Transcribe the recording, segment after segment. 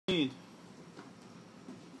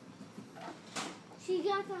You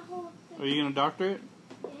got the whole thing. Are you gonna doctor it?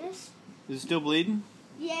 Yes. Is it still bleeding?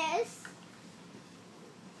 Yes.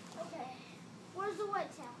 Okay. Where's the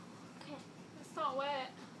wet towel? Okay. It's not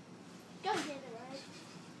wet. Go get it, right?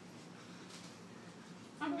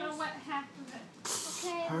 I'm gonna wet half of it.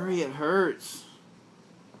 Okay. Hurry, it hurts.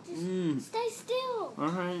 Just stay still.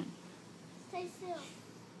 Alright. Stay still.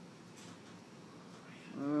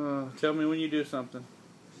 Tell me when you do something.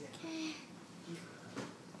 Okay.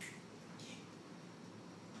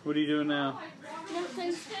 What are you doing now?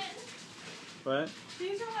 Nothing. What?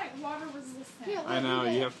 These are like water resistant. Yeah, I know,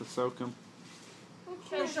 you have to soak them.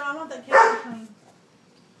 Okay. Sean, I want that kitchen clean.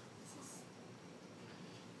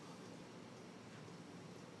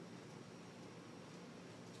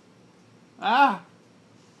 Ah!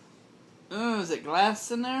 Is it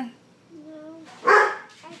glass in there? No. I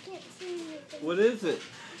can't see anything. What is it?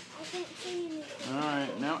 I can't see anything.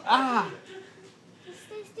 Alright, now, ah! Just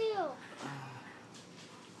stay still.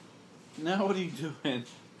 Now what are you doing?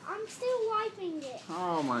 I'm still wiping it.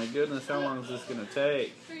 Oh my goodness, how long is this going to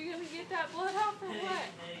take? Are you gonna get that blood off or what?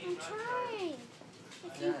 I'm trying.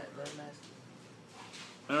 If you,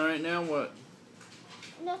 Alright, now what?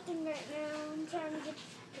 nothing right now. I'm trying to get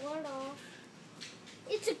the blood off.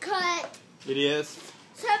 It's a cut. It is?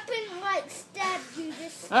 Something like stabbed you.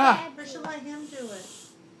 Just Ah! stabbed We you. should let him do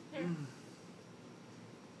it.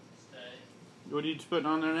 What are you putting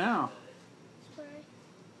on there now? Spray.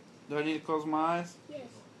 Do I need to close my eyes? Yes.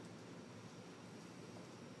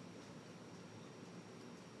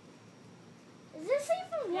 Is this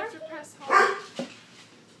even You have to working? press hard.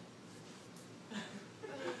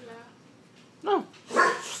 No.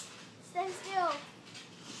 Stay still.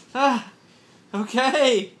 Ah!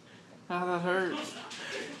 Okay! Ah, that hurts.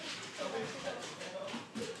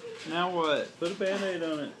 Now what? Put a Band-Aid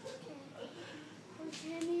on it.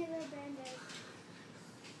 Hand me the Band-Aid.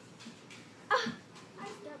 Ah!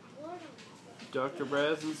 I've got blood on it. Dr.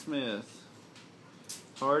 Brazyn Smith.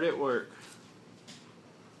 Hard at work.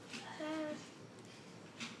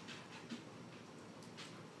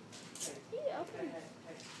 You open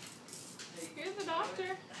it. You're the doctor.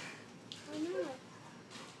 I know.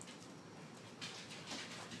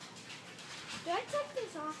 Do I take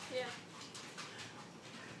this off? Yeah.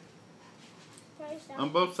 Face down. On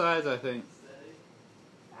both sides, I think.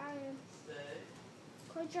 I am.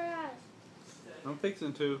 Close your eyes. I'm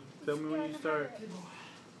fixing to. Tell me when you It's start. gonna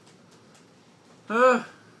Ah!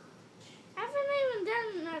 I haven't even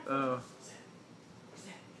done nothing. Oh.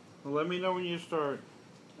 Well, let me know when you start.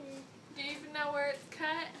 Okay. Do you even know where it's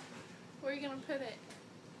cut? Where are you gonna put it?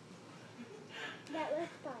 That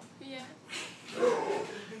left spot. Yeah.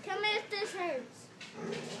 Tell me if this hurts.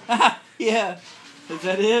 Yeah. Is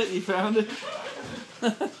that it? You found it?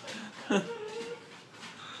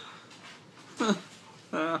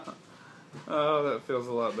 Oh, that feels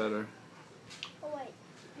a lot better. Oh, wait.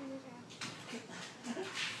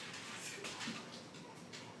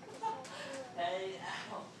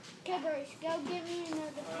 Okay, Bruce, go give me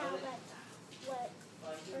another towel that's wet.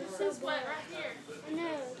 This is wet right here. I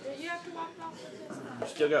know. You have to wipe it off with this. You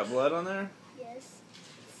still got blood on there? Yes.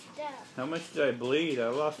 Stop. How much did I bleed? I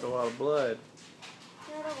lost a lot of blood.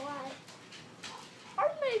 Not a lot.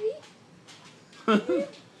 Or maybe.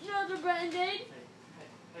 Another Band-Aid.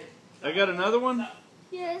 I got another one?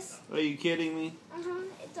 Yes. Are you kidding me? Uh-huh.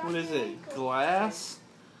 It's on What is your it? ankle. Glass?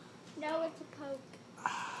 No, it's a poke.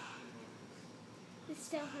 It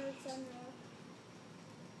still hurts on there.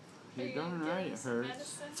 Are You're you darn gonna right give it us some hurts.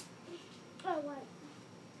 medicine? Oh, what?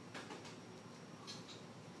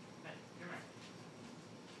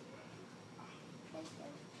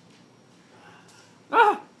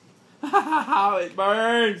 Ah! It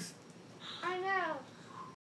burns!